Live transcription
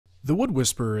The Wood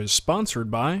Whisperer is sponsored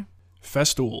by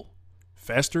Festool,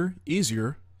 faster,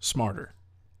 easier, smarter,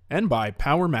 and by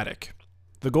Powermatic,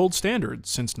 the gold standard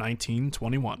since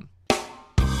 1921.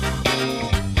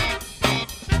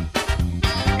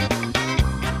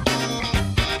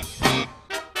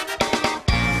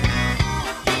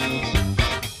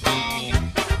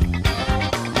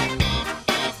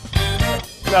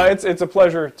 No, it's a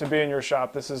pleasure to be in your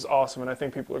shop. This is awesome, and I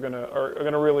think people are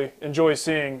gonna really enjoy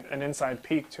seeing an inside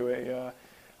peek to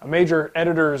a major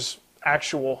editor's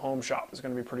actual home shop. Is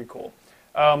going to be pretty cool.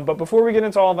 But before we get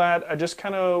into all that, I just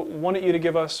kind of wanted you to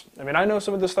give us. I mean, I know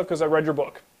some of this stuff because I read your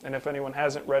book, and if anyone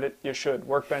hasn't read it, you should.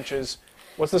 Workbenches.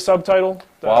 What's the subtitle?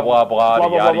 Blah, blah, blah,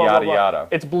 yada, yada, yada.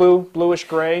 It's blue, bluish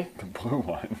gray. The blue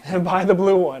one. Buy the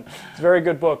blue one. It's a very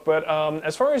good book. But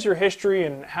as far as your history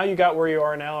and how you got where you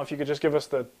are now, if you could just give us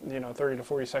the 30 to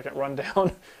 40 second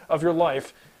rundown of your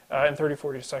life in 30,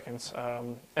 40 seconds,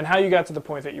 and how you got to the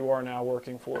point that you are now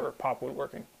working for Pop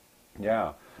Woodworking.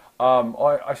 Yeah.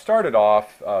 I started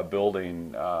off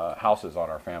building houses on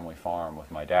our family farm with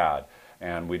my dad,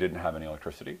 and we didn't have any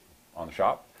electricity on the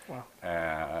shop. Wow.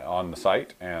 On the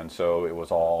site, and so it was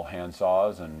all hand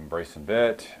saws and brace and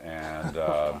bit, and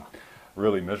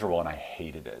really miserable, and I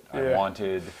hated it. Yeah. I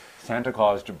wanted Santa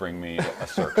Claus to bring me a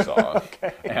circ saw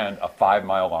and a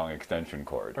 5-mile long extension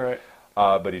cord, Right.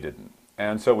 But he didn't.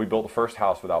 And so we built the first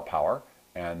house without power,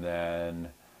 and then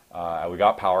we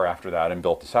got power after that and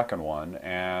built the second one,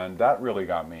 and that really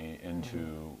got me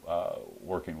into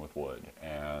working with wood.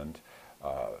 And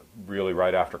really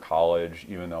right after college,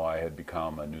 even though I had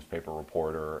become a newspaper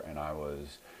reporter and I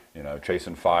was,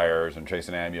 chasing fires and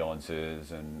chasing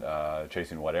ambulances and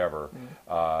chasing whatever,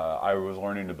 I was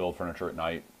learning to build furniture at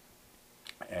night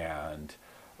and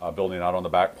building out on the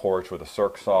back porch with a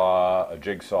circ saw, a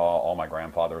jigsaw, all my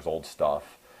grandfather's old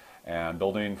stuff, and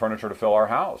building furniture to fill our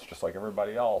house, just like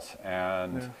everybody else.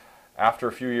 And after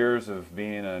a few years of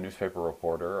being a newspaper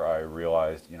reporter, I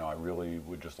realized, I really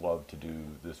would just love to do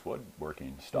this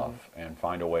woodworking stuff and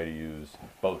find a way to use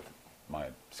both my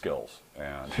skills.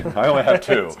 And I only have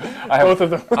two. Both of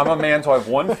them. I'm a man, so I have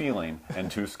one feeling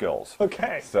and two skills.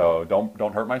 Okay. So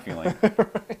don't hurt my feeling.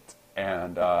 Right.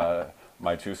 And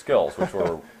my two skills, which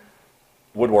were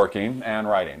woodworking and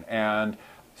writing. And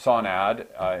saw an ad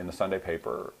in the Sunday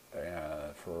paper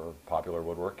for Popular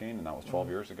Woodworking, and that was 12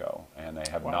 years ago, and they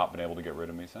have not been able to get rid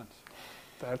of me since.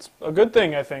 That's a good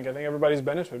thing, I think. I think everybody's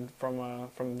benefited from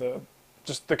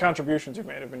the contributions you've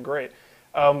made have been great.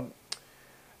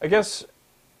 I guess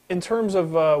in terms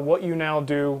of what you now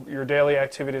do, your daily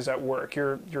activities at work,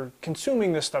 you're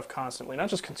consuming this stuff constantly. Not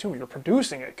just consuming, you're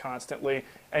producing it constantly,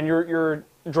 and you're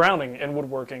drowning in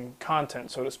woodworking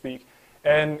content, so to speak.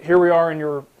 And here we are in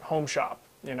your home shop.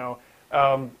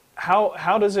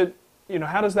 How does it?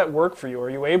 How does that work for you? Are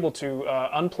you able to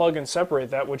unplug and separate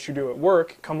that which you do at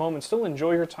work, come home and still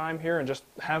enjoy your time here and just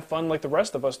have fun like the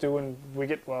rest of us do? And we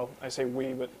get, well, I say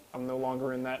we, but I'm no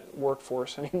longer in that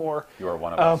workforce anymore. You are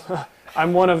one of us.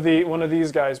 I'm one of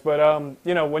these guys. But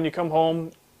when you come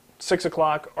home, 6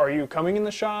 o'clock, are you coming in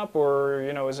the shop, or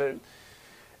is it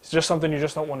just something you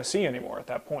just don't want to see anymore at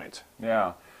that point?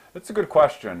 Yeah, that's a good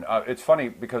question. It's funny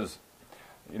because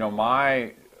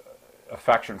my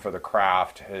affection for the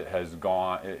craft has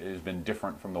been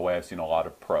different from the way I've seen a lot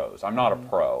of pros. I'm not a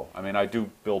pro. I mean, I do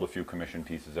build a few commission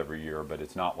pieces every year, but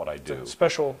it's not what I do. It's a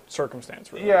special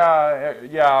circumstance, really.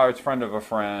 Yeah, it's a friend of a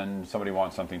friend. Somebody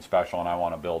wants something special, and I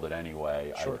want to build it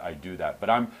anyway. Sure. I do that, but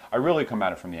I really come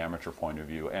at it from the amateur point of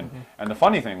view. And the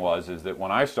funny thing is that when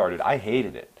I started, I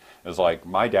hated it. It was like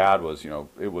my dad was,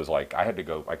 it was like I had to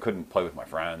go. I couldn't play with my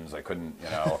friends. I couldn't,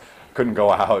 couldn't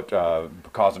go out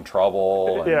causing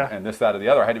trouble and this, that, or the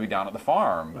other. I had to be down at the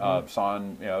farm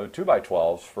sawing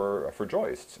 2x12s for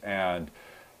joists, and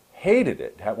hated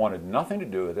it. Wanted nothing to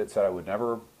do with it. Said I would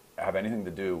never have anything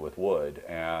to do with wood,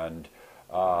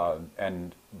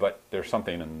 but there's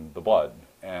something in the blood,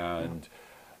 and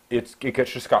it's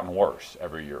just gotten worse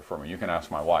every year for me. You can ask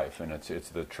my wife, and it's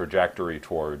the trajectory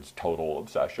towards total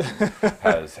obsession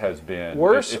has been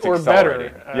worse it's or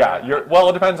better. Well,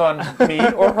 it depends on me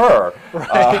or her.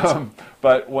 Right.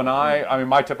 But when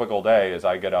my typical day is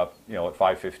I get up, at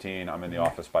 5:15. I'm in the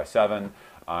office by 7.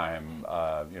 I'm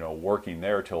working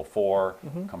there till 4.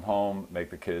 Come home, make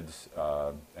the kids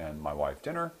and my wife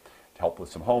dinner, help with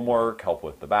some homework, help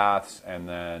with the baths, and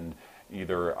then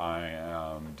either I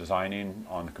am designing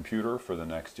on the computer for the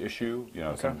next issue,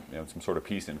 some sort of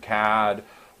piece in CAD,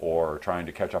 or trying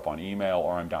to catch up on email,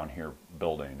 or I'm down here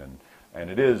building. And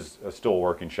it is a still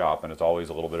working shop, and it's always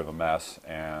a little bit of a mess.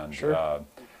 And sure.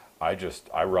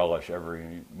 I relish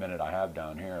every minute I have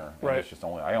down here. And right. It's just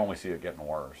I only see it getting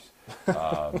worse.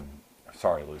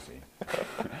 Sorry, Lucy.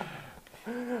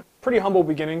 Pretty humble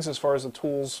beginnings as far as the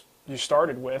tools you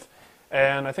started with,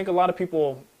 and I think a lot of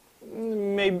people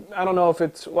maybe, I don't know if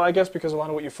it's, well, I guess because a lot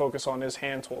of what you focus on is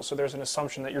hand tools, so there's an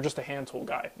assumption that you're just a hand tool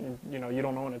guy. You know, you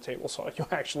don't own a table saw. You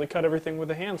actually cut everything with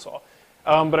a handsaw.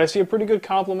 But I see a pretty good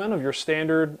complement of your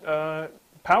standard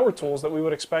power tools that we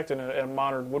would expect in a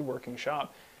modern woodworking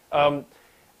shop.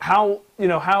 How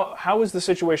is the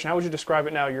situation? How would you describe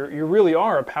it now? You really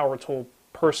are a power tool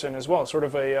person as well, sort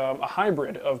of a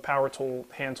hybrid of power tool,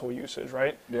 hand tool usage,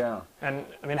 right? Yeah. And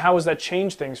I mean, how has that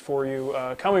changed things for you,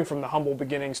 coming from the humble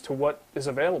beginnings to what is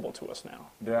available to us now?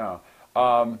 Yeah.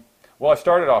 Well, I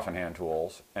started off in hand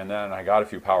tools, and then I got a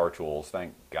few power tools,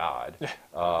 thank God,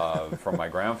 from my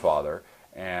grandfather,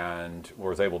 and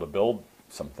was able to build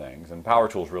some things. And power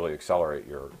tools really accelerate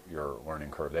your learning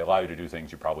curve. They allow you to do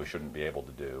things you probably shouldn't be able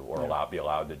to do or be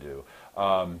allowed to do.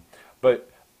 But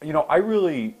you know,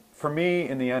 for me,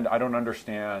 in the end, I don't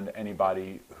understand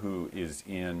anybody who is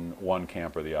in one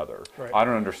camp or the other. Right. I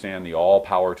don't understand the all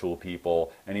power tool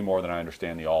people any more than I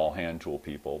understand the all hand tool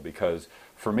people, because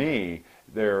for me,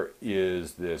 there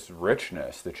is this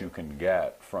richness that you can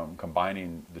get from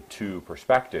combining the two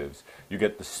perspectives. You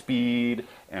get the speed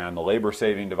and the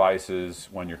labor-saving devices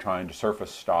when you're trying to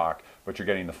surface stock, but you're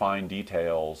getting the fine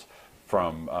details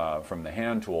from the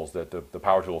hand tools that the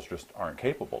power tools just aren't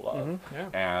capable of. Mm-hmm. Yeah.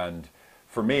 And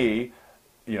for me,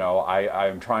 you know,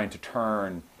 I'm trying to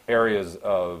turn areas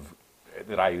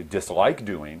that I dislike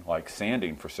doing, like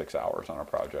sanding for 6 hours on a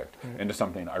project, into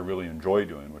something I really enjoy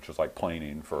doing, which is like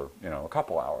planing for, you know, a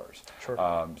couple hours. Sure.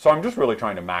 So I'm just really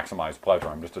trying to maximize pleasure.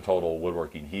 I'm just a total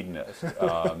woodworking hedonist.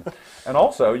 And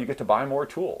also, you get to buy more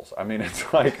tools. I mean,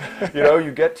 it's like, you know,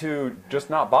 you get to just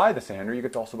not buy the sander, you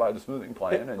get to also buy the smoothing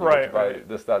plane, and you get to buy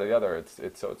this, that, or the other.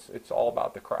 It's all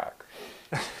about the crack.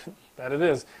 That it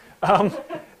is.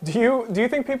 Do you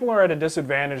think people are at a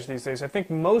disadvantage these days? I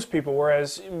think most people,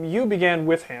 whereas you began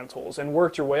with hand tools and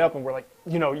worked your way up and were like,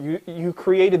 you know, you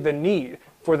created the need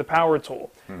for the power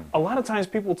tool. A lot of times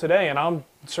people today, and I'm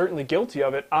certainly guilty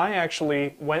of it, I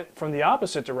actually went from the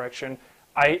opposite direction.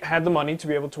 I had the money to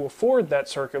be able to afford that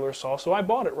circular saw, so I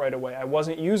bought it right away. I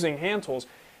wasn't using hand tools.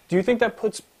 Do you think that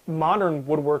puts modern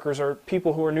woodworkers or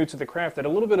people who are new to the craft at a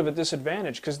little bit of a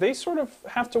disadvantage, because they sort of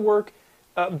have to work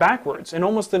backwards in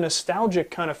almost a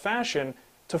nostalgic kind of fashion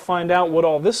to find out what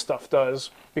all this stuff does,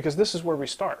 because this is where we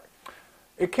start?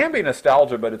 It can be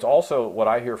nostalgia, but it's also what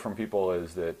I hear from people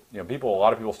is that, you know, a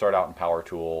lot of people start out in power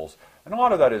tools, and a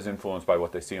lot of that is influenced by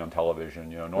what they see on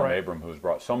television. You know, Norm Abram, who's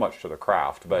brought so much to the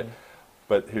craft,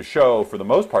 but his show, for the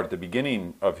most part, at the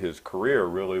beginning of his career,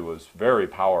 really was very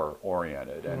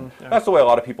power-oriented. And that's the way a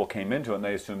lot of people came into it, and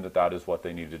they assumed that that is what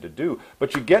they needed to do.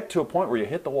 But you get to a point where you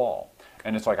hit the wall,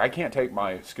 and it's like, I can't take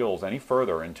my skills any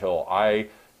further until I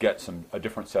get a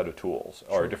different set of tools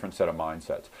or a different set of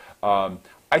mindsets.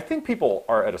 I think people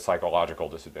are at a psychological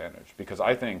disadvantage, because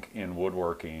I think in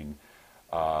woodworking,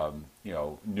 you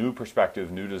know, new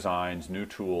perspectives, new designs, new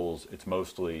tools, it's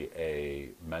mostly a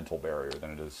mental barrier than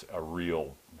it is a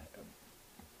real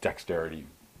dexterity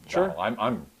battle.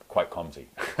 I'm quite clumsy.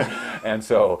 And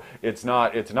so it's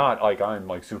not like I'm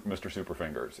like Mr.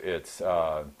 Superfingers. It's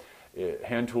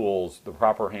hand tools, the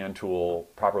proper hand tool,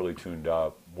 properly tuned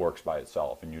up, works by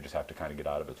itself, and you just have to kind of get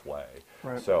out of its way.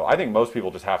 Right. So I think most people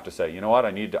just have to say, you know what,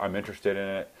 I'm interested in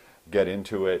it, get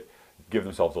into it, give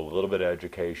themselves a little bit of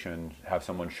education, have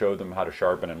someone show them how to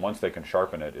sharpen, and once they can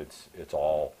sharpen it, it's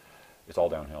all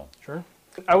downhill. Sure.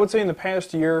 I would say in the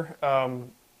past year,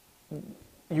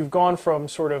 you've gone from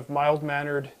sort of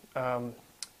mild-mannered,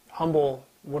 humble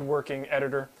woodworking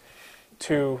editor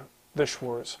to the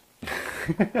Schwarz.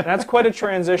 That's quite a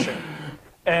transition.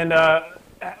 And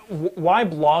why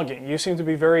blogging? You seem to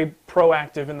be very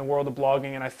proactive in the world of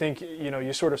blogging, and I think, you know,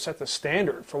 you sort of set the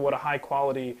standard for what a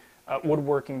high-quality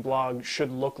woodworking blog should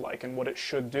look like and what it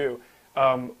should do.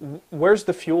 Where's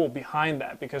the fuel behind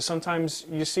that? Because sometimes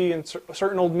you see in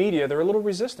certain old media, they're a little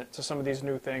resistant to some of these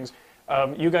new things.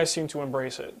 You guys seem to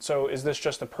embrace it. So is this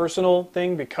just a personal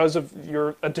thing because of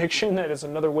your addiction, that it's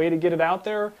another way to get it out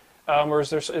there? Or is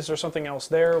there something else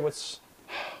there?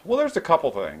 Well, there's a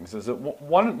couple things.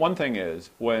 One thing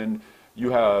is, when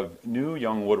you have new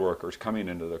young woodworkers coming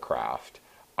into the craft,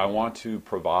 I want to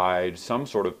provide some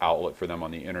sort of outlet for them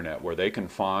on the internet where they can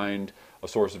find a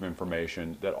source of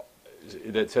information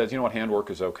that says, you know what, handwork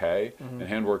is okay, and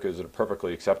handwork is a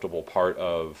perfectly acceptable part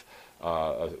of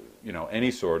you know,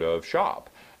 any sort of shop.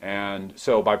 And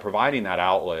so by providing that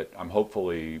outlet, I'm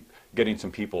hopefully getting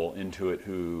some people into it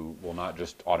who will not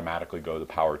just automatically go the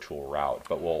power tool route,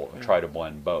 but will try to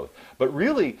blend both. But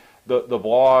really, the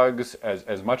blogs,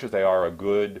 as much as they are a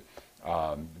good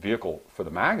vehicle for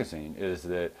the magazine is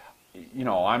that,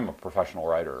 I'm a professional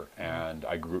writer, and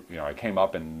I came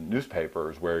up in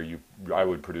newspapers where I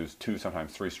would produce 2,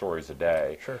 sometimes 3 stories a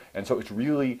day. Sure. And so it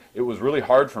was really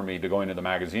hard for me to go into the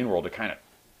magazine world to kind of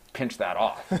pinch that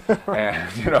off and,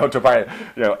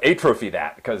 to atrophy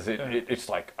that, because it's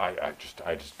like, I just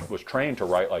was trained to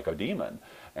write like a demon,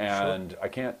 and I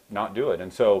can't not do it.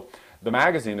 And so the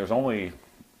magazine, there's only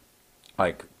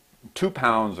like 2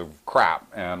 pounds of crap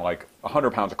and like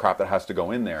 100 pounds of crap that has to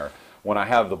go in there. When I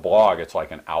have the blog, it's like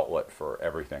an outlet for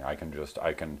everything. I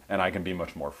can be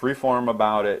much more freeform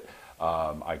about it.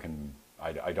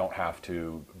 I don't have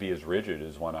to be as rigid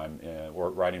as when I'm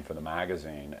writing for the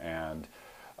magazine, and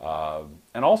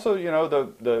also,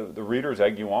 the readers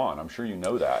egg you on. I'm sure you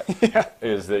know that. Yeah.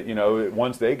 Is that,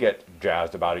 once they get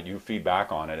jazzed about it, you feed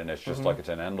back on it, and it's just like it's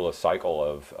an endless cycle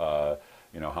of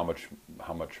how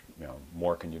much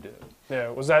more can you do? Yeah,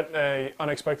 was that an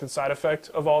unexpected side effect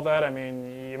of all that? I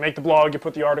mean, you make the blog, you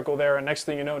put the article there, and next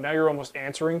thing you know, now you're almost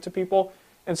answering to people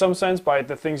in some sense by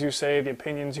the things you say, the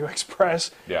opinions you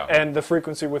express, and the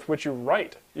frequency with which you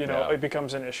write. It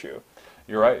becomes an issue.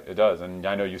 You're right, it does, and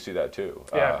I know you see that too.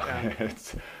 Yeah.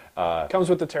 It's comes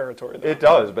with the territory, though. It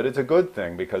does, but it's a good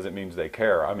thing because it means they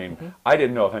care. I mean, I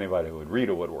didn't know if anybody would read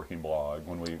a woodworking blog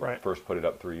when we first put it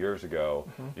up 3 years ago.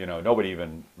 Nobody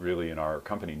even really in our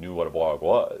company knew what a blog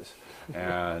was.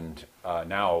 And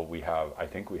now I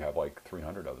think we have like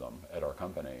 300 of them at our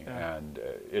company, and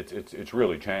it's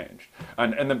really changed.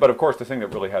 But of course, the thing that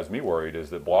really has me worried is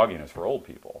that blogging is for old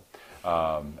people.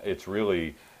 It's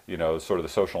really sort of the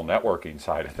social networking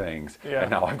side of things. Yeah.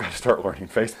 And now I've got to start learning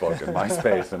Facebook and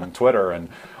MySpace and Twitter and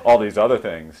all these other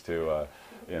things to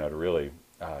really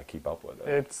keep up with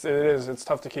it. It's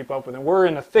tough to keep up with, and we're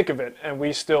in the thick of it, and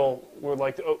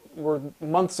we're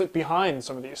months behind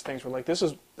some of these things. We're like,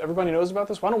 everybody knows about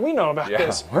this. Why don't we know about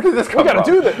this? Where did this come from? We got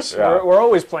to do this. Yeah. We're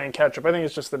always playing catch up. I think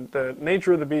it's just the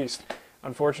nature of the beast,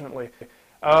 unfortunately.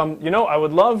 I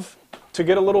would love to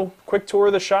get a little quick tour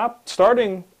of the shop,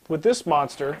 starting with this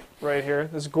monster right here,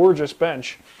 this gorgeous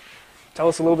bench. Tell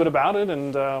us a little bit about it,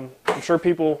 and I'm sure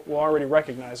people will already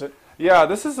recognize it. Yeah,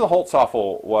 this is the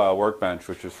Holtzoffel workbench,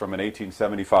 which is from an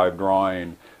 1875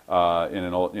 drawing in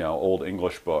an old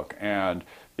English book, and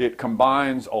it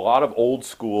combines a lot of old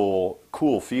school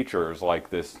cool features like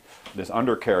this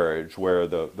undercarriage where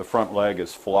the front leg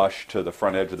is flush to the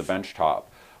front edge of the bench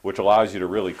top, which allows you to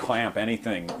really clamp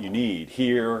anything you need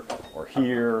here or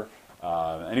here.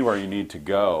 Anywhere you need to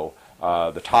go.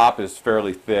 The top is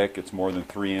fairly thick. It's more than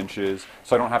 3 inches,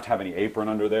 so I don't have to have any apron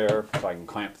under there, so I can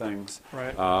clamp things.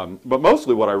 Right. But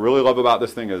mostly what I really love about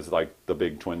this thing is like the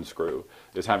big twin screw,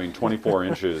 is having 24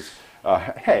 inches.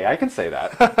 Hey, I can say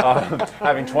that.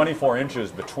 Having 24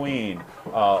 inches between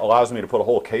allows me to put a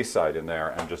whole case side in there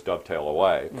and just dovetail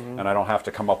away, and I don't have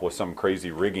to come up with some crazy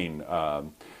rigging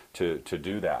to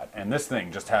do that. And this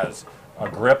thing just has a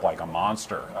grip like a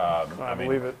monster. I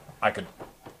believe it. I could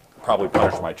probably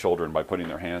punish my children by putting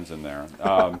their hands in there.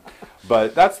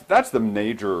 But that's the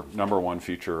major #1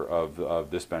 feature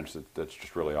of this bench that's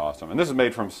just really awesome. And this is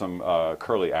made from some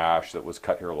curly ash that was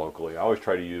cut here locally. I always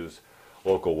try to use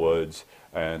local woods,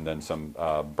 and then some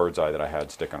bird's eye that I had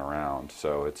sticking around.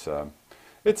 So it's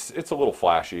a little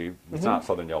flashy. It's not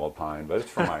southern yellow pine, but it's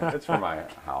for my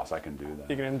house. I can do that.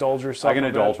 You can indulge yourself. I can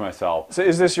indulge myself. So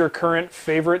is this your current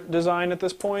favorite design at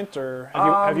this point, or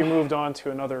have you moved on to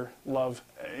another love?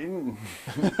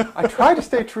 I try to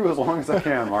stay true as long as I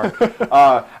can, Mark.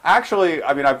 Actually,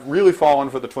 I mean, I've really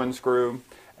fallen for the twin screw,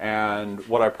 and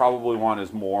what I probably want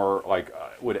is more like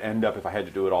would end up if I had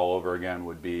to do it all over again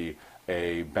would be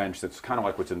a bench that's kind of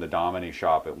like what's in the Domini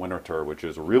shop at Winterthur, which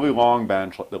is a really long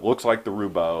bench that looks like the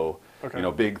Roubeau,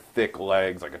 big thick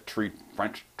legs like a tree,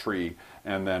 French tree,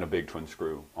 and then a big twin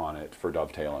screw on it for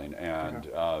dovetailing. And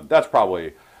that's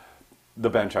probably the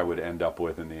bench I would end up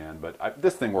with in the end. But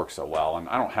this thing works so well, and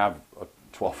I don't have a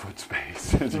 12-foot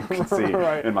space, as you can see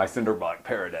in my cinderblock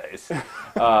paradise.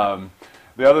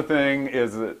 The other thing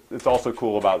is that it's also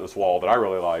cool about this wall that I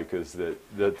really like is that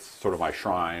that's sort of my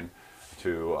shrine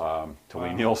to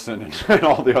Lee Nielsen and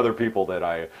all the other people that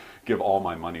I give all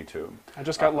my money to. I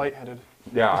just got lightheaded.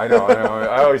 Yeah, I know.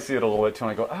 I always see it a little bit too,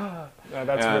 and I go, Yeah,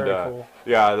 that's very cool.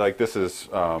 Yeah, like this is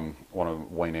one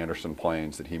of Wayne Anderson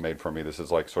planes that he made for me. This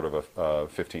is like sort of a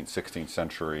 15th, 16th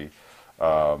century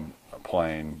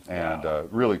plane, and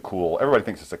really cool. Everybody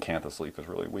thinks it's a acanthus leaf is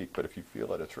really weak, but if you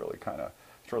feel it, it's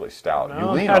really stout. No, you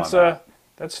lean on that.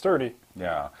 That's sturdy.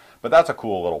 Yeah, but that's a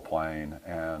cool little plane,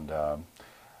 and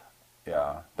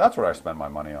yeah, that's what I spend my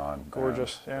money on.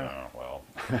 Gorgeous, yeah. Well,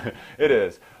 it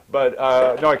is. But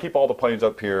no, I keep all the planes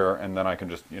up here, and then I can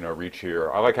just reach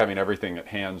here. I like having everything at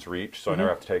hand's reach, so I never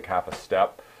have to take half a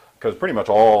step. Because pretty much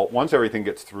once everything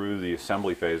gets through the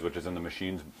assembly phase, which is in the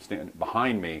machines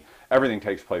behind me, everything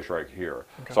takes place right here.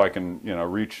 Okay. So I can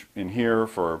reach in here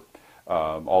for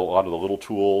a lot of the little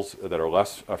tools that are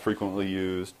less frequently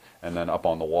used, and then up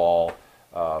on the wall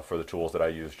for the tools that I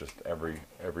use just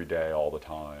every day, all the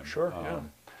time. Sure. Yeah.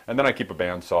 And then I keep a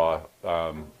bandsaw.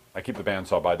 I keep the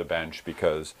bandsaw by the bench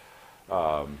because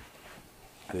I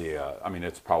mean,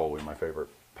 it's probably my favorite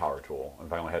power tool.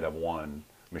 If I only had to have one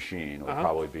machine, it would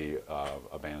probably be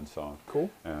a bandsaw. Cool.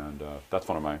 And that's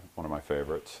one of my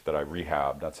favorites that I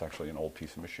rehabbed. That's actually an old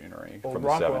piece of machinery Old from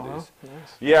Rockwell, the 70s. huh?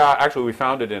 Nice. Yeah, actually, we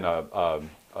found it in an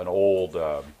old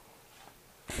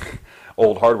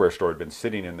old hardware store. Had been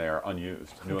sitting in there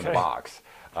unused, new in the box.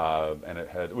 And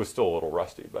it was still a little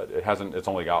rusty, but it's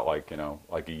only got like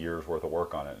a year's worth of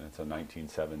work on it, and it's a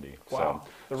 1970. Wow, so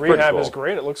the rehab is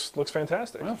great. It looks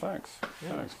fantastic. Well, thanks.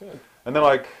 Yeah, Thanks. Good. And then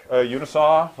like a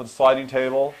unisaw with a sliding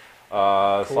table.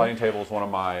 Cool. Sliding table is one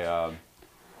of my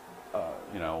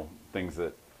things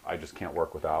that I just can't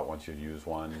work without once you use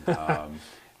one.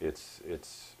 It's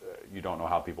you don't know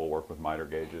how people work with miter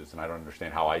gauges, and I don't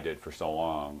understand how I did for so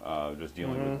long, just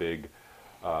dealing with big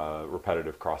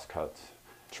repetitive cross cuts.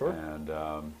 Sure. And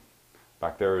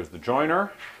back there is the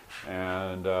joiner,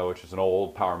 and which is an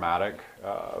old Powermatic,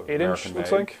 8-inch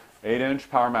looks like. 8-inch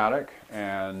Powermatic,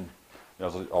 and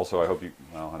also I hope you.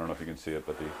 Well, I don't know if you can see it,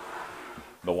 but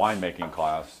the winemaking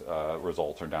class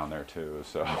results are down there too.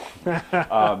 So,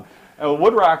 and the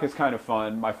wood rack is kind of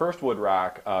fun. My first wood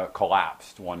rack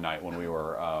collapsed one night when we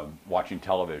were watching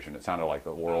television. It sounded like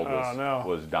the world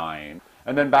was dying.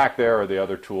 And then back there are the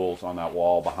other tools on that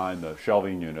wall behind the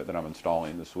shelving unit that I'm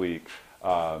installing this week.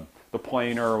 The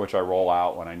planer, which I roll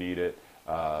out when I need it.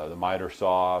 The miter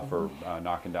saw for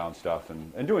knocking down stuff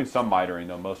and doing some mitering,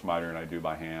 though most mitering I do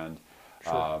by hand.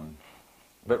 Sure.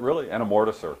 But really, and a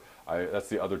mortiser. That's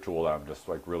the other tool that I'm just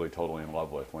like really totally in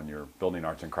love with when you're building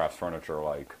arts and crafts furniture,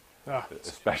 like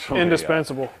especially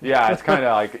indispensable. Yeah, it's kind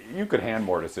of like you could hand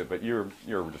mortise it, but you're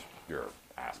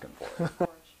asking for it.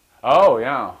 Oh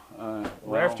yeah,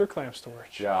 Rafter clamp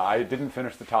storage. Yeah, I didn't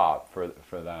finish the top for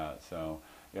that, so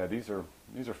yeah, these are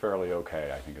fairly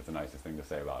okay. I think it's the nicest thing to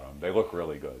say about them. They look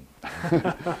really good,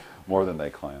 more than they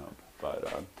clamp.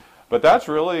 But that's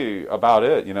really about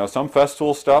it. Some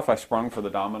Festool stuff I sprung for the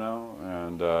Domino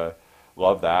and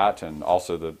love that, and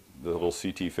also the little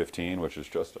CT15, which is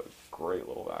just a great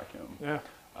little vacuum. Yeah.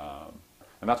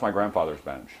 And that's my grandfather's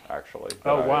bench actually.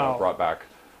 Oh wow! I brought back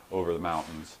over the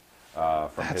mountains.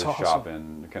 From his shop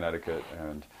in Connecticut,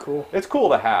 and cool. It's cool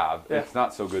to have. Yeah. It's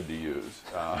not so good to use,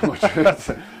 which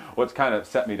is what's kind of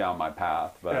set me down my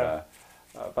path. But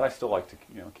I still like to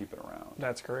keep it around.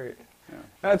 That's great.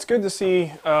 Yeah. It's good to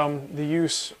see the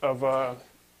use of a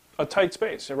tight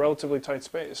space, a relatively tight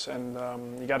space, and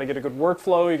you got to get a good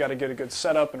workflow. You got to get a good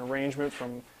setup and arrangement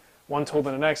from one tool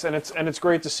to the next, and it's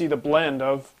great to see the blend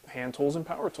of hand tools and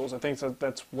power tools. I think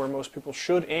that's where most people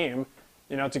should aim.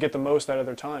 To get the most out of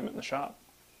their time in the shop.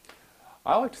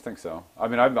 I like to think so. I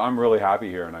mean, I'm really happy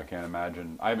here, and I can't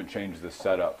imagine. I haven't changed this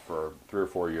setup for 3 or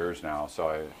 4 years now,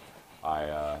 so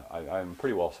I'm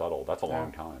pretty well settled. That's a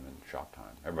long time in shop time.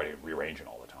 Everybody rearranging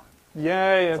all the time.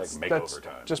 Yeah, it's like makeover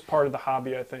time. Just part of the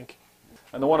hobby, I think.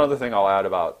 And the one other thing I'll add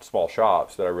about small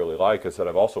shops that I really like is that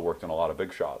I've also worked in a lot of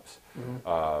big shops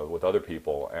with other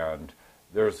people, and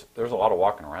there's a lot of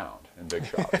walking around in big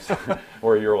shops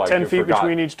where you're like 10 feet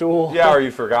between each tool. Yeah, or you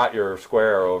forgot your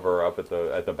square up at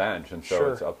the bench, and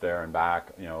so it's up there and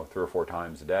back 3 or 4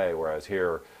 times a day. Whereas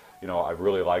here, I've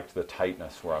really liked the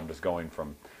tightness where I'm just going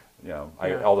from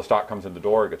all the stock comes in the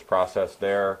door, it gets processed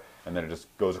there, and then it just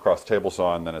goes across the table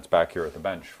saw, and then it's back here at the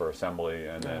bench for assembly,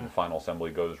 and then final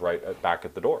assembly goes back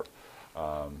at the door.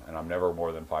 And I'm never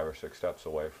more than 5 or 6 steps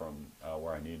away from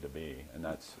where I need to be, and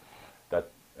that.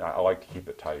 I like to keep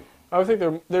it tight. I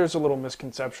think there's a little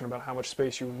misconception about how much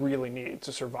space you really need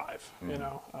to survive, and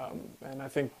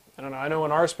I know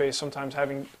in our space sometimes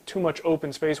having too much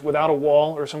open space without a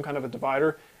wall or some kind of a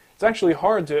divider, it's actually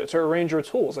hard to arrange your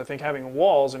tools. I think having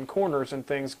walls and corners and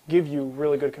things give you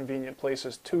really good convenient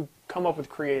places to come up with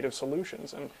creative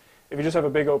solutions, and if you just have a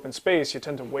big open space, you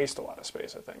tend to waste a lot of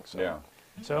space, I think. So. Yeah.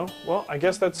 So, well, I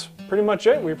guess that's pretty much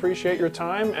it. We appreciate your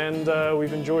time, and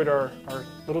we've enjoyed our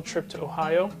little trip to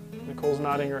Ohio. Nicole's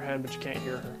nodding her head, but you can't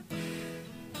hear her.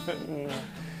 But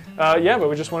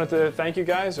we just wanted to thank you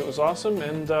guys. It was awesome,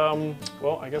 and,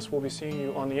 well, I guess we'll be seeing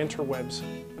you on the interwebs,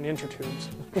 on the intertubes.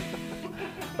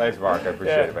 Thanks, Mark. I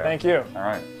appreciate it, man. Thank you. All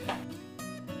right.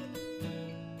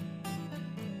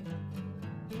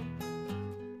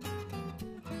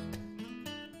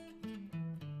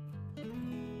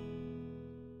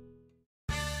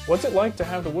 What's it like to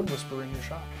have the Wood Whisperer in your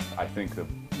shop? I think the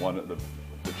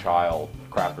child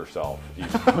crapped herself even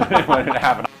when it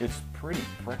happened. It's pretty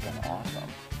freaking awesome.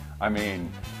 I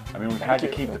mean, we've had to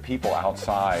keep the people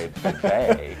outside at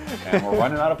bay, and we're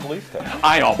running out of police tape.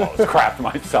 I almost crapped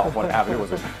myself when it happened.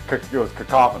 It was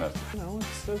cacophonous. No,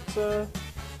 it's what are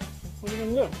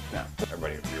you gonna do? Yeah,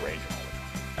 everybody rearrange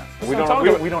all the time.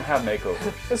 We We don't have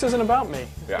makeovers. This isn't about me.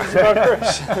 Yeah. It's about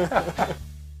Chris.